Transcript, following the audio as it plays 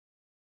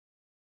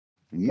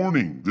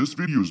Warning, this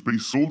video is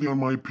based solely on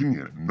my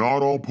opinion.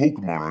 Not all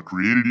Pokemon are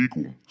created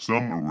equal.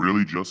 Some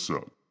really just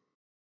suck.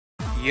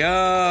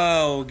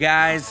 Yo,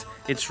 guys,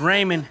 it's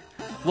ReyMenn.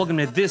 Welcome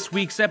to this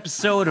week's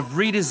episode of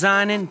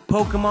Redesigning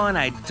Pokemon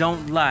I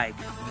Don't Like.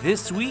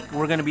 This week,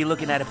 we're going to be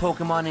looking at a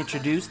Pokemon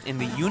introduced in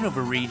the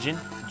Unova region,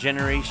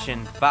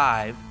 Generation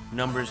 5,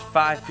 numbers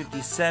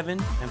 557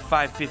 and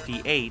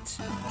 558,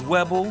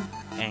 DWEBBLE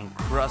and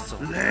CRUSTLE.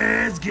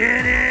 Let's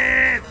get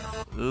it!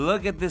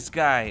 Look at this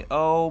guy.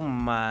 Oh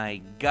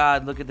my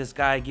god, look at this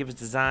guy. Give his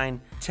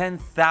design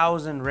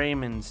 10,000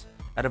 ReyMenns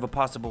out of a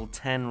possible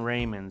 10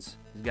 ReyMenns.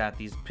 He's got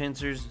these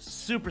pincers,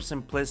 super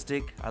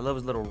simplistic. I love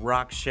his little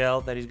rock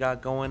shell that he's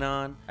got going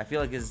on. I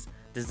feel like his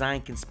design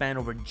can span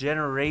over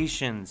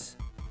generations.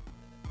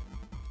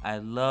 I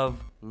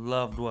love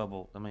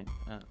DWEBBLE. Hold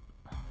on.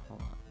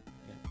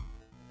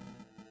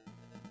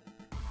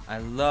 I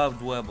love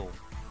DWEBBLE.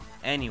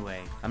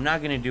 Anyway, I'm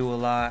not gonna do a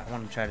lot. I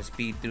want to try to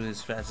speed through this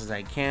as fast as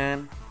I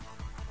can.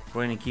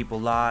 We're gonna keep a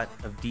lot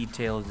of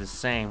details the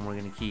same. We're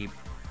gonna keep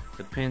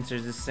the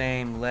pincers the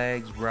same,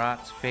 legs,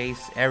 rocks,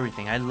 face,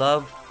 everything. I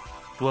love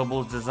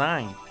DWEBBLE's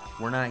design.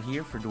 We're not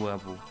here for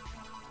DWEBBLE,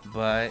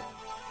 but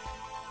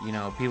you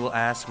know, people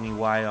ask me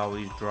why I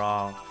always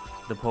draw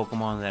the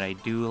Pokemon that I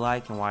do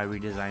like and why I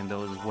redesign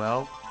those as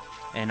well.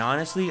 And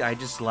honestly, I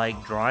just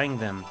like drawing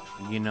them.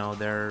 You know,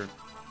 there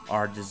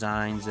are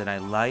designs that I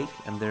like,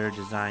 and there are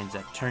designs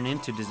that turn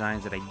into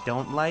designs that I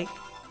don't like.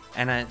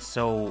 And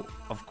so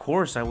of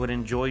course I would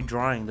enjoy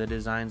drawing the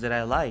designs that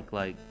I like.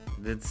 Like,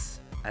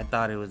 I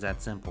thought it was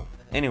that simple.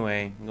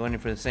 Anyway, I'm going in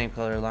for the same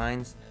color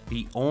lines.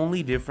 The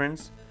only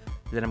difference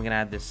is that I'm gonna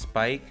add this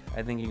spike.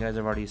 I think you guys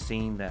have already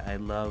seen that I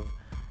love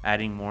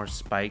adding more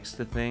spikes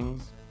to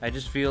things. I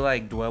just feel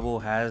like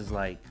DWEBBLE has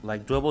like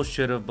DWEBBLE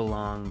should have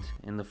belonged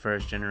in the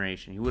first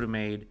generation. He would have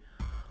made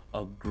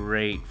a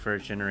great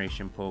first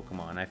generation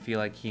Pokemon. I feel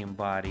like he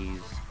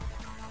embodies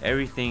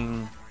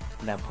everything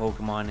that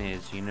Pokemon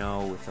is, you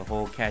know, with the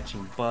whole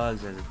catching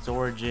bugs as its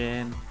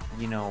origin,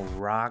 you know,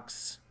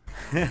 rocks.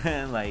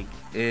 Like,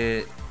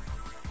 it's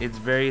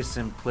very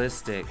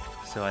simplistic,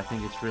 so I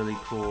think it's really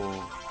cool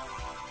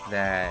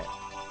that,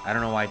 I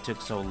don't know why it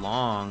took so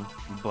long,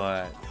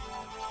 but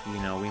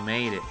you know, we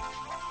made it.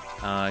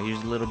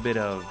 Here's a little bit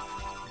of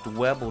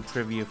DWEBBLE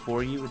trivia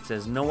for you. It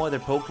says no other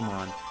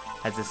Pokemon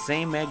has the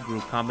same egg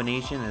group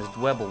combination as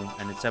DWEBBLE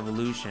and its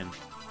evolution.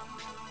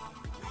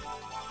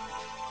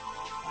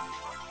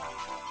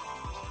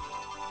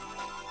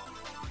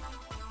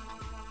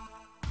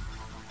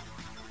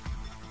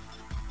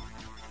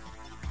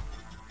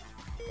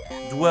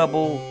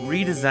 DWEBBLE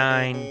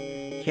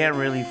redesign, can't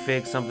really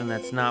fix something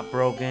that's not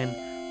broken.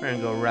 We're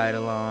gonna go right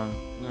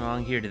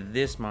along here to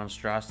this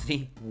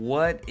monstrosity.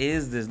 What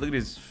is this? Look at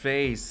his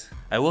face.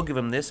 I will give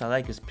him this. I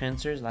like his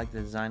pincers. I like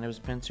the design of his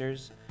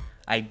pincers.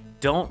 I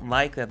don't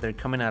like that they're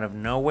coming out of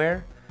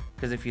nowhere,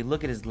 because if you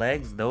look at his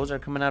legs, those are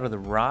coming out of the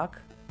rock.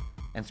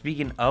 And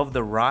speaking of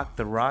the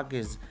rock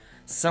is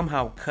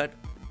somehow cut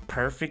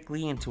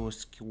perfectly into a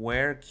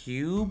square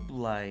cube.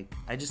 Like,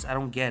 I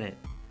don't get it.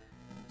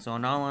 So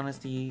in all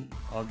honesty,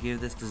 I'll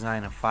give this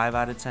design a 5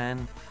 out of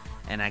 10.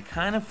 And I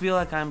kind of feel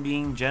like I'm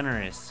being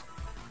generous.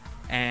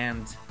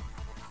 And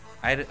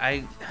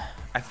I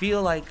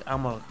feel like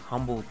I'm a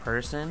humble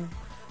person.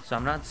 So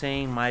I'm not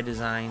saying my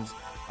designs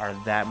are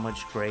that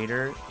much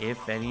greater,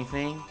 if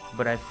anything.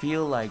 But I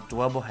feel like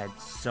DWEBBLE had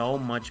so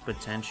much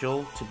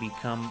potential to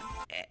become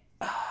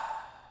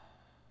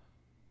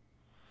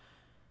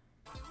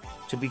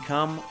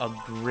a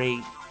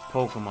great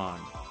Pokemon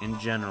in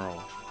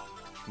general.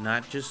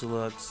 Not just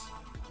looks,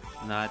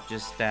 not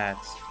just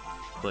stats,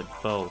 but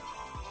both.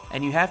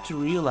 And you have to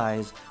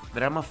realize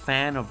that I'm a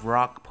fan of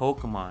rock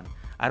Pokemon.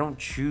 I don't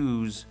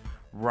choose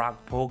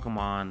rock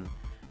Pokemon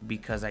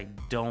because I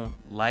don't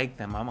like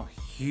them. I'm a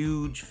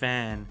huge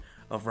fan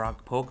of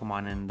rock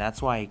Pokemon, and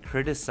that's why I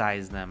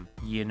criticize them.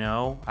 You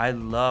know, I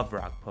love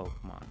rock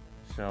Pokemon.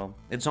 So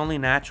it's only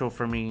natural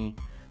for me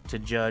to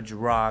judge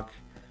rock,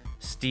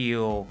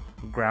 steel,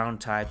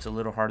 ground types a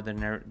little harder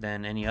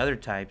than any other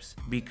types,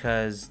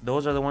 because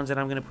those are the ones that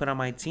I'm going to put on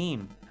my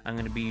team. I'm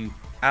going to be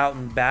out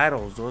in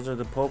battles. Those are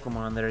the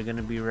Pokemon that are going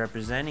to be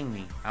representing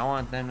me. I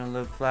want them to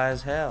look fly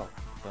as hell,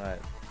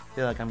 but I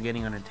feel like I'm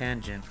getting on a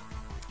tangent.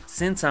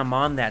 Since I'm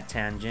on that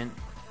tangent,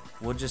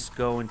 we'll just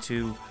go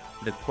into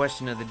the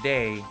question of the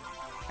day.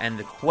 And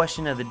the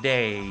question of the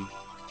day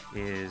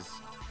is,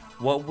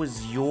 what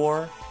was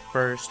your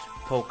first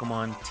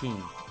Pokemon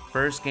team?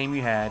 First game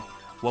you had,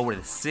 what were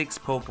the 6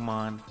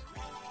 Pokemon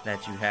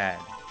that you had?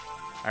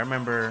 I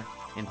remember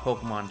in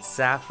Pokemon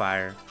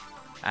Sapphire,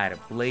 I had a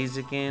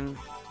Blaziken,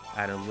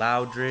 I had a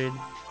Loudred,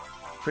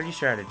 pretty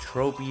sure I had a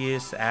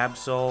Tropius,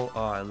 Absol,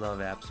 oh I love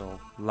Absol,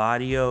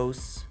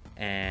 Latios,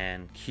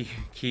 and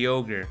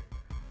Kyogre.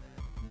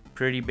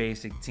 Pretty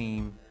basic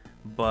team,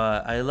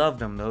 but I loved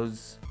them.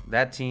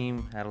 That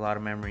team had a lot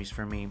of memories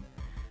for me.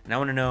 And I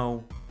want to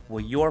know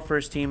what your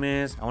first team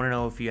is. I want to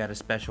know if you had a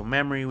special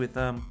memory with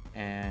them.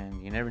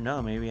 And you never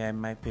know, maybe I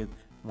might pick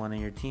one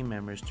of your team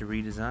members to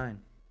redesign.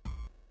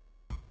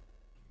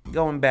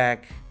 Going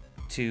back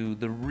to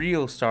the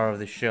real star of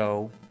the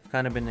show. I've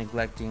kind of been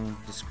neglecting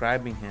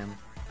describing him.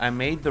 I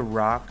made the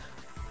rock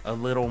a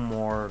little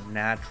more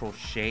natural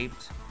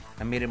shaped.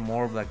 I made it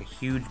more of like a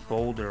huge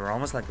boulder, or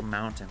almost like a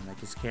mountain, like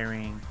he's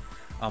carrying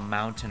a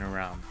mountain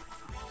around.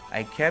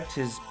 I kept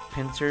his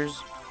pincers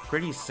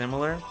pretty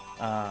similar.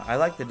 I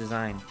like the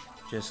design,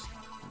 just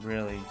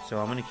really. So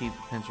I'm gonna keep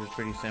the pincers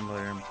pretty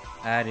similar.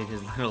 I added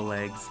his little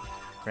legs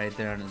right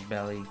there on his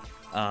belly.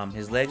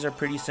 His legs are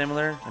pretty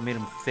similar. I made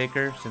them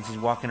thicker since he's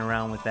walking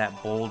around with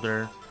that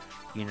boulder.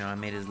 You know, I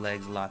made his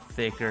legs a lot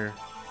thicker,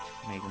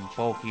 make him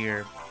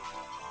bulkier.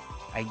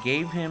 I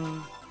gave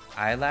him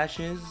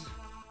eyelashes,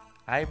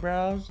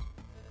 eyebrows,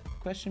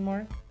 question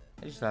mark.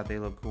 I just thought they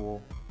looked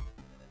cool.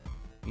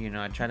 You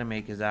know, I try to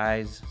make his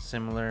eyes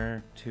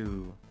similar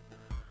to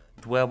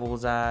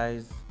DWEBBLE's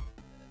eyes.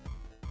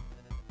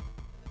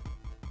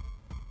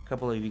 A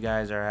couple of you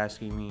guys are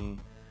asking me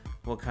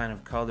what kind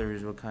of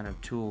colors, what kind of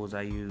tools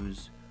I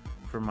use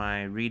for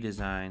my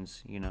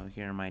redesigns, you know,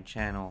 here on my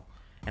channel.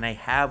 And I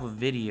have a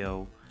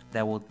video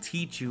that will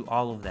teach you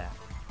all of that.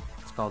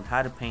 It's called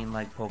How to Paint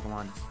Like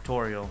Pokemon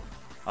Tutorial.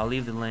 I'll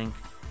leave the link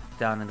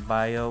down in the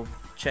bio.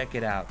 Check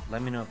it out.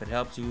 Let me know if it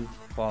helps you.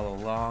 Follow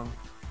along.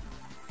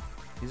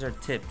 These are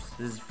tips.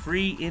 This is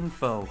free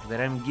info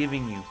that I'm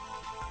giving you.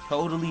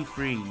 Totally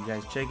free. You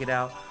guys check it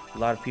out. A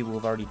lot of people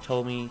have already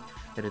told me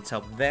that it's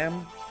helped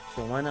them,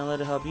 so why not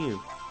let it help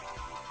you?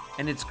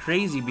 And it's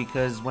crazy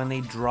because when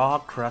they draw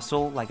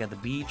CRUSTLE, like at the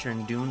beach or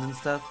in dunes and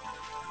stuff,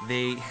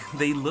 they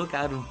look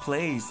out of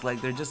place.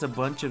 Like they're just a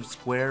bunch of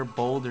square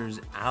boulders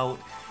out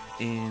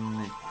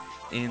in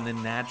the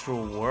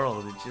natural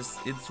world.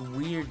 It's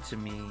weird to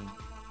me.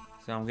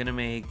 So I'm gonna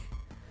make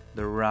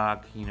the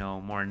rock, you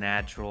know, more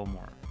natural,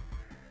 more,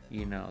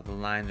 you know, the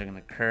lines are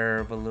gonna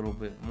curve a little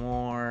bit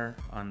more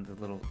on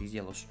these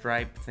yellow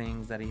stripe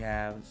things that he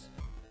has.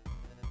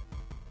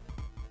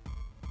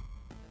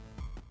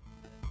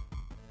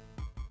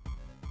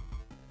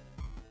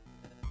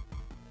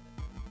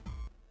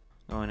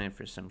 Going in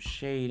for some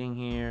shading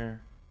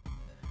here.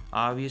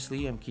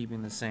 Obviously, I'm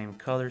keeping the same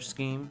color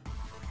scheme.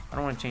 I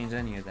don't want to change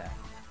any of that.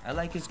 I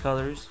like his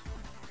colors.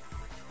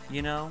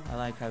 You know, I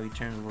like how he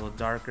turns a little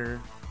darker.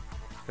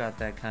 Got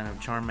that kind of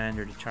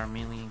Charmander to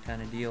Charmeleon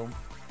kind of deal.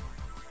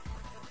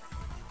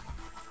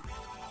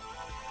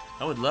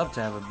 I would love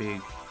to have a big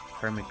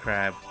hermit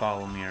crab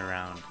follow me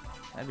around.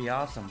 That'd be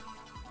awesome.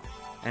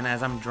 And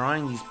as I'm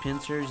drawing these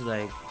pincers,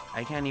 like,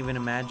 I can't even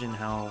imagine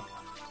how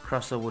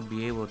CRUSTLE would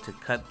be able to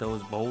cut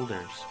those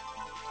boulders.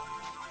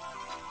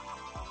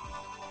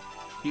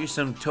 Here's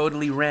some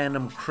totally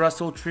random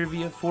CRUSTLE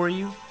trivia for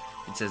you.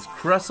 It says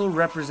CRUSTLE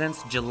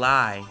represents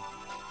July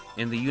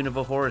in the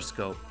Univa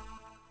horoscope,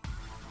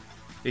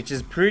 which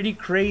is pretty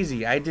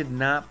crazy. I did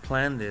not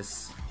plan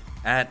this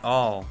at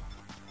all,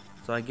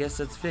 so I guess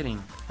that's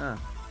fitting, huh?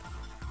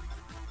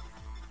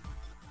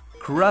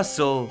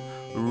 CRUSTLE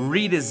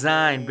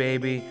redesign,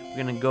 baby. We're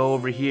gonna go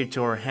over here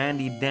to our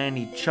handy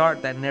dandy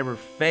chart that never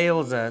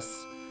fails us.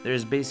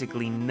 There's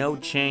basically no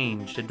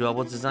change to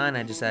DWEBBLE's design.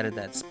 I just added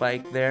that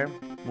spike there.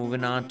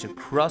 Moving on to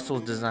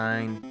CRUSTLE's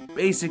design.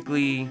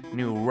 Basically,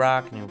 new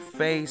rock, new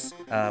face.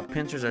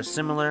 Pincers are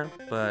similar,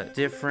 but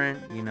different.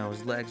 You know,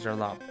 his legs are a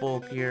lot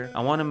bulkier. I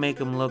want to make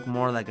him look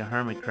more like a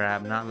hermit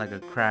crab, not like a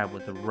crab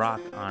with a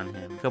rock on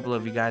him. A couple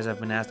of you guys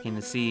have been asking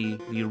to see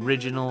the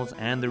originals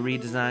and the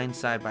redesign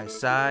side by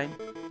side.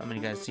 I'm gonna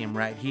guys see them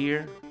right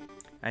here.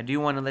 I do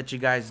want to let you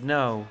guys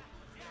know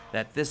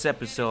that this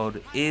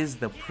episode is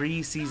the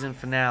pre-season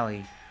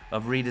finale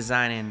of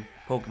redesigning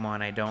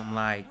Pokemon I don't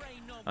like.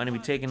 I'm gonna be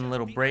taking a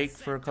little break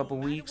for a couple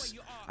weeks.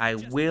 I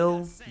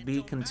will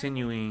be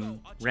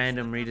continuing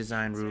random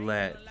redesign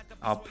roulette.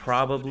 I'll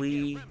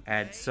probably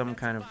add some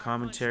kind of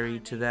commentary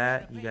to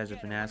that. You guys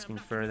have been asking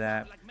for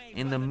that.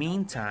 In the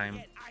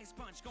meantime,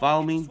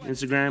 follow me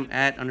Instagram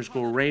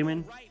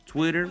 @_ReyMenn,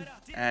 Twitter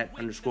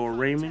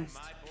 @_ReyMenn,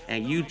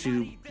 and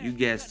YouTube, you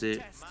guessed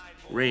it,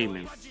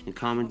 ReyMenn. And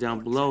comment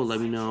down below, let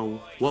me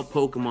know what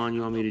Pokemon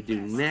you want me to do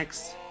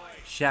next.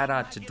 Shout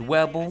out to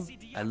DWEBBLE.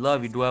 I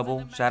love you,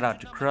 DWEBBLE. Shout out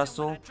to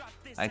CRUSTLE.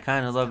 I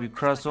kind of love you,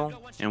 CRUSTLE.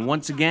 And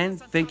once again,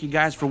 thank you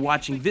guys for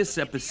watching this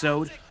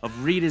episode of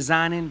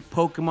Redesigning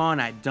Pokemon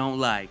I Don't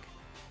Like.